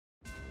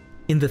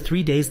In the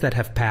 3 days that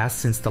have passed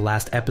since the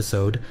last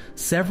episode,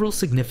 several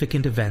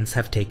significant events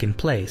have taken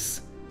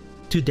place.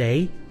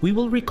 Today, we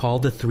will recall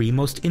the 3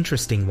 most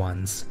interesting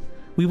ones.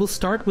 We will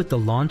start with the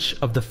launch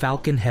of the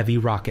Falcon Heavy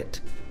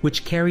rocket,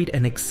 which carried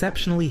an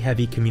exceptionally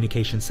heavy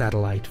communication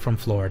satellite from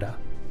Florida.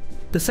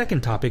 The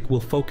second topic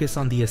will focus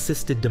on the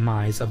assisted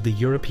demise of the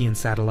European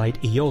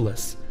satellite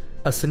Aeolus,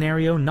 a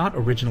scenario not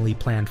originally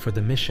planned for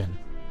the mission.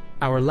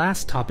 Our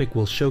last topic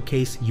will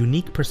showcase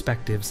unique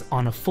perspectives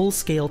on a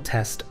full-scale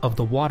test of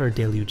the water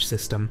deluge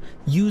system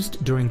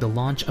used during the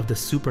launch of the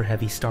Super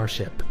Heavy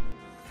Starship.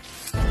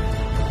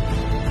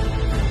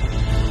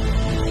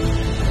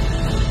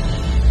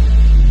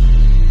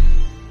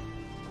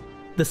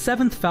 The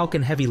 7th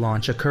Falcon Heavy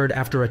launch occurred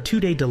after a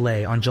 2-day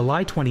delay on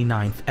July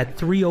 29th at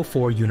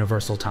 3:04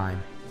 Universal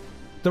Time.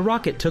 The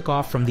rocket took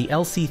off from the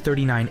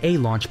LC-39A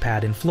launch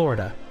pad in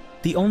Florida,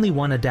 the only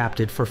one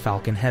adapted for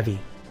Falcon Heavy.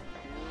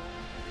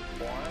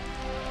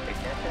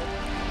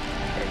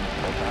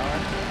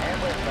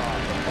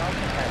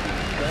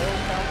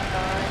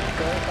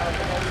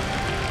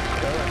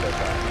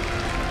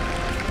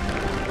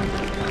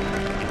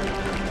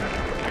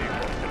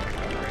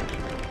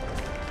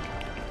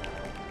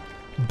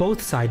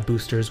 Both side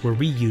boosters were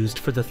reused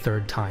for the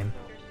 3rd time.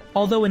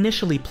 Although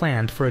initially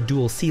planned for a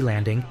dual sea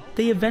landing,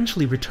 they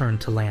eventually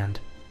returned to land.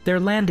 Their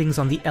landings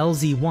on the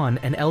LZ-1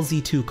 and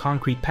LZ-2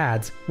 concrete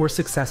pads were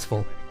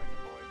successful.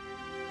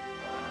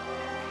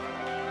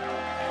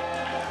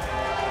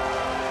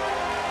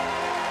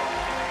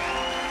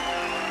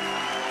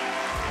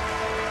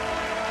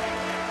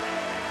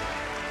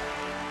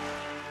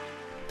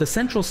 The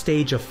central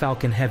stage of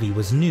Falcon Heavy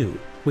was new,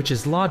 which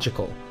is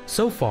logical.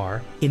 So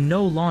far, in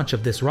no launch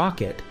of this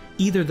rocket,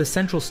 either the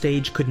central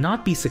stage could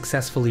not be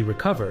successfully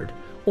recovered,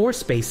 or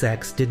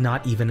SpaceX did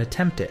not even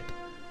attempt it.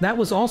 That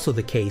was also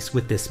the case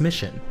with this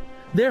mission.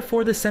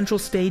 Therefore, the central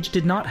stage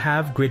did not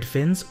have grid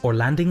fins or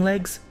landing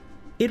legs.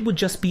 It would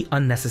just be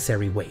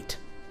unnecessary weight.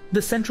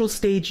 The central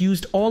stage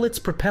used all its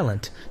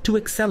propellant to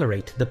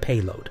accelerate the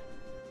payload.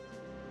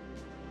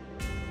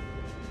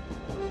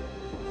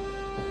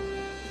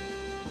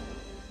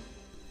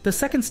 The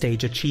second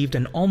stage achieved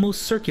an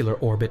almost circular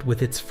orbit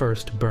with its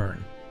first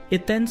burn.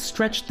 It then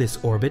stretched this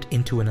orbit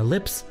into an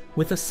ellipse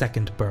with a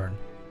second burn.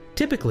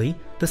 Typically,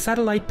 the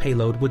satellite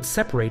payload would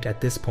separate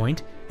at this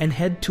point and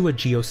head to a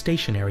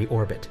geostationary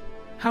orbit.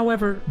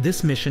 However,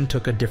 this mission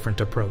took a different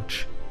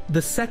approach.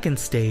 The second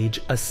stage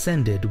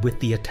ascended with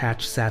the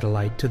attached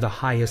satellite to the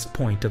highest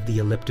point of the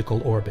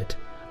elliptical orbit,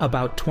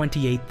 about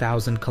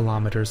 28,000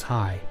 kilometers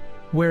high,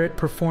 where it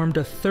performed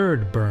a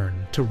third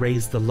burn to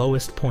raise the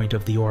lowest point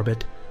of the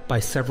orbit by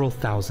several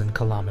thousand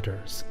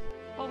kilometers.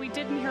 Well, we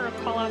didn't hear a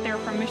call out there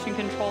from Mission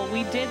Control.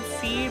 We did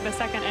see the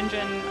second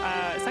engine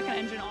on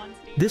stage.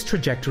 This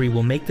trajectory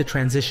will make the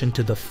transition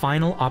to the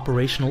final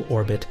operational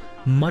orbit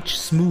much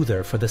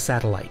smoother for the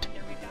satellite.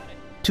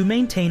 To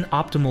maintain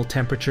optimal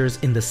temperatures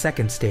in the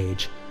second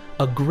stage,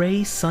 a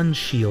gray sun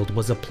shield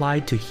was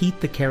applied to heat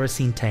the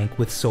kerosene tank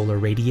with solar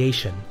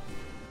radiation.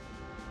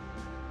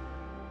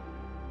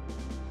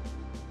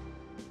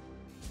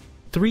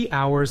 3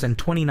 hours and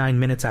 29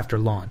 minutes after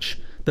launch,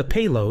 the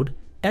payload,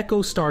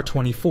 EchoStar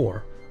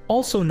 24,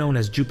 also known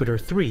as Jupiter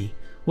 3,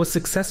 was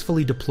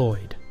successfully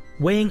deployed.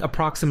 Weighing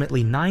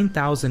approximately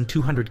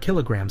 9,200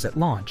 kilograms at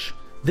launch,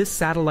 this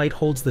satellite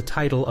holds the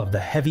title of the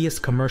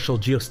heaviest commercial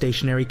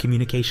geostationary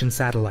communication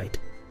satellite.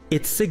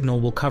 Its signal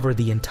will cover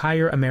the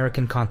entire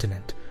American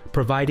continent,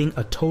 providing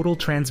a total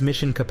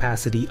transmission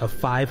capacity of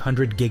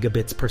 500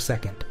 gigabits per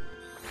second.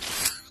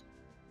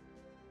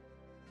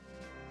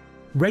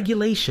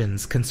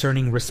 Regulations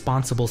concerning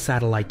responsible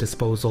satellite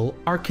disposal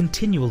are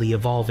continually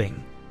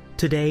evolving.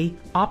 Today,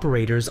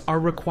 operators are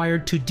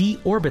required to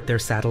deorbit their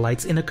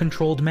satellites in a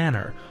controlled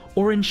manner,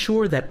 or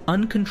ensure that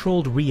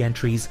uncontrolled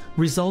re-entries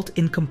result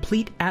in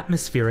complete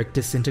atmospheric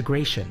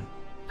disintegration.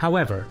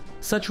 However,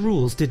 such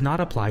rules did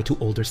not apply to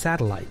older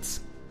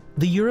satellites.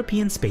 The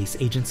European Space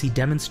Agency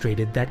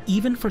demonstrated that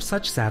even for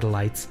such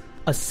satellites,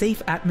 a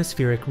safe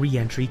atmospheric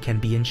re-entry can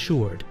be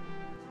ensured.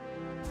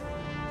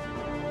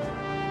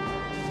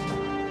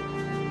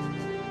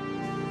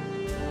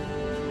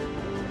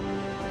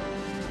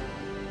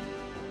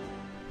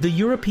 The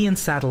European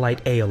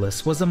satellite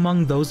Aeolus was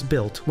among those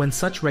built when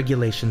such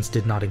regulations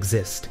did not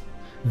exist.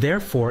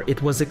 Therefore,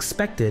 it was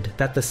expected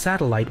that the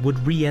satellite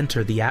would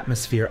re-enter the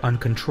atmosphere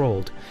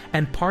uncontrolled,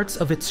 and parts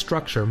of its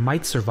structure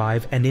might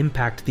survive and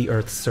impact the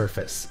Earth's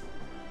surface.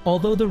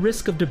 Although the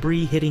risk of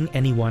debris hitting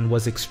anyone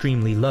was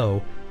extremely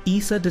low,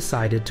 ESA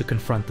decided to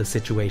confront the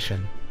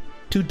situation.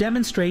 To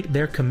demonstrate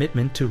their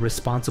commitment to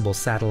responsible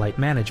satellite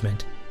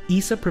management,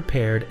 ESA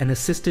prepared an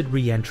assisted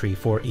re-entry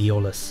for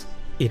Aeolus.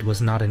 It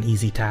was not an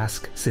easy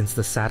task, since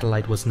the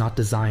satellite was not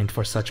designed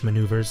for such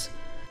maneuvers.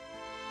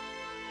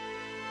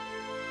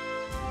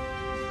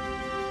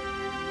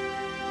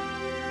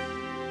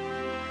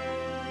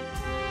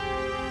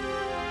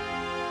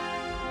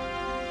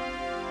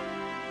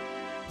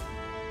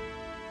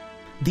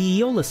 The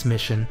Aeolus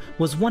mission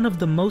was one of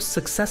the most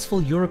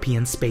successful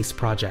European space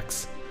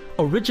projects.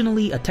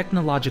 Originally a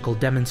technological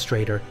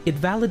demonstrator, it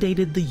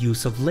validated the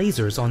use of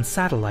lasers on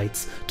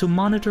satellites to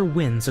monitor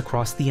winds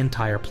across the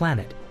entire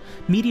planet.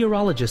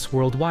 Meteorologists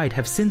worldwide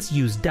have since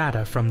used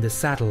data from this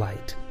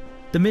satellite.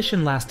 The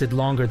mission lasted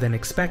longer than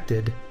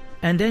expected,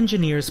 and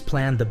engineers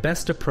planned the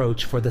best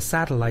approach for the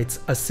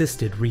satellite's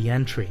assisted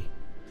re-entry.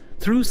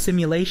 Through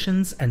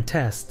simulations and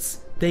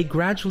tests, they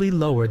gradually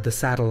lowered the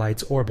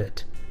satellite's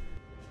orbit.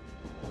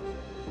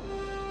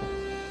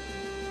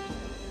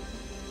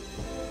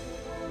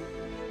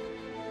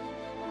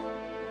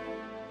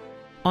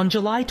 On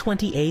July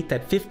 28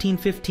 at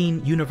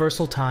 15:15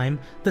 Universal Time,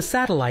 the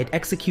satellite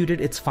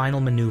executed its final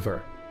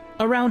maneuver.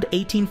 Around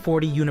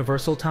 1840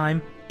 Universal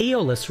Time,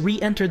 Aeolus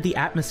re-entered the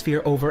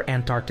atmosphere over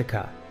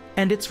Antarctica,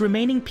 and its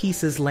remaining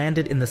pieces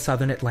landed in the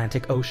southern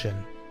Atlantic Ocean.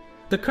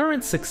 The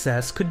current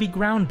success could be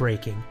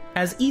groundbreaking,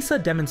 as ESA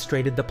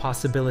demonstrated the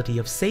possibility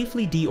of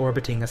safely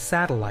deorbiting a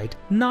satellite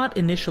not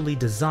initially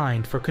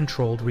designed for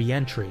controlled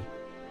re-entry.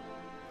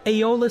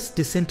 Aeolus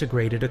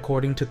disintegrated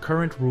according to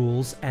current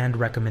rules and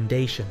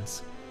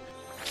recommendations.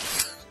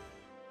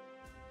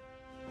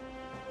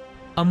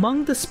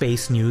 Among the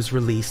space news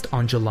released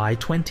on July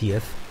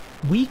 20th,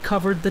 we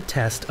covered the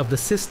test of the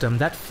system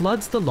that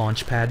floods the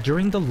launch pad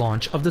during the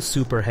launch of the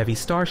Super Heavy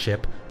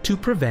Starship to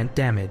prevent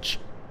damage.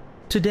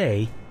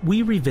 Today,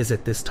 we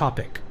revisit this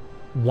topic.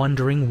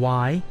 Wondering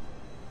why?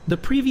 The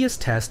previous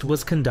test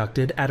was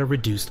conducted at a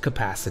reduced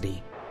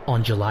capacity.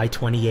 On July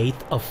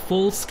 28th, a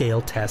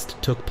full-scale test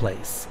took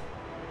place.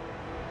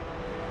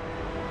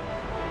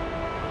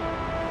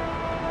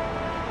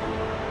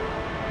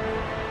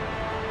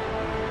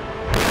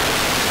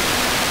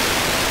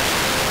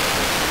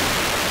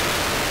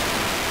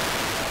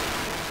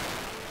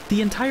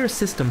 The entire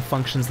system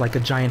functions like a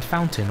giant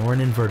fountain or an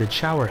inverted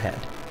shower head.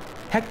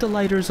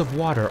 Hectoliters of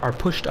water are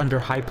pushed under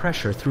high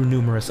pressure through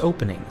numerous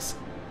openings.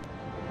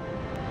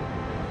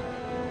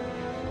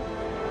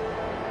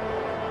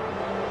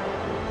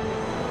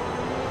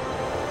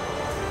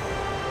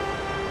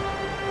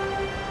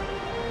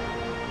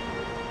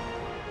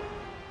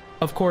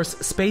 Of course,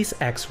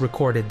 SpaceX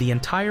recorded the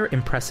entire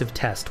impressive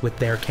test with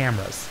their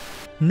cameras.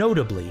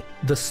 Notably,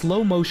 the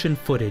slow-motion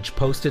footage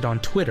posted on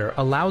Twitter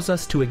allows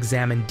us to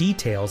examine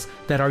details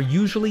that are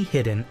usually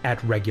hidden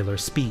at regular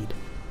speed.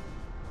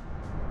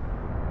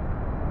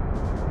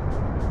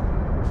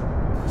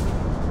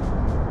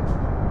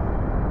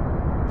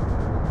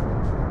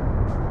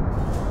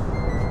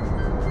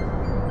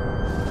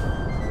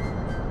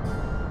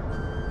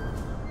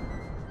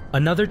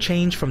 Another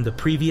change from the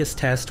previous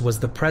test was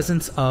the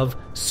presence of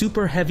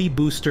Super Heavy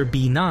Booster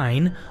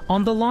B9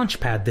 on the launch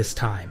pad this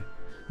time.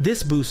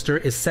 This booster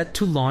is set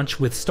to launch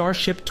with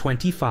Starship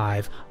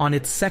 25 on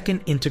its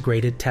second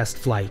integrated test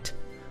flight.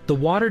 The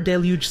water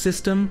deluge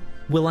system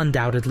will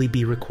undoubtedly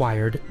be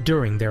required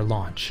during their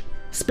launch.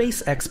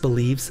 SpaceX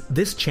believes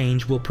this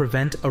change will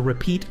prevent a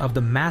repeat of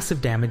the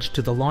massive damage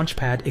to the launch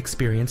pad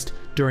experienced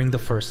during the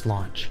first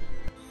launch.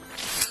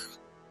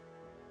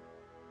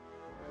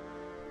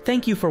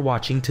 Thank you for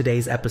watching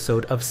today's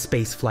episode of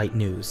Spaceflight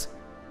News.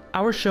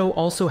 Our show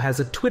also has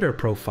a Twitter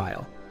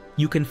profile.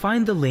 You can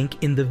find the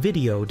link in the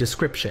video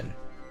description.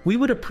 We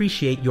would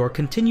appreciate your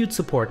continued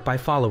support by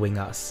following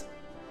us.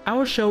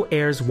 Our show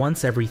airs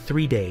once every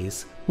 3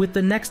 days, with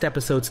the next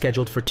episode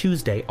scheduled for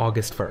Tuesday,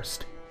 August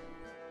 1st.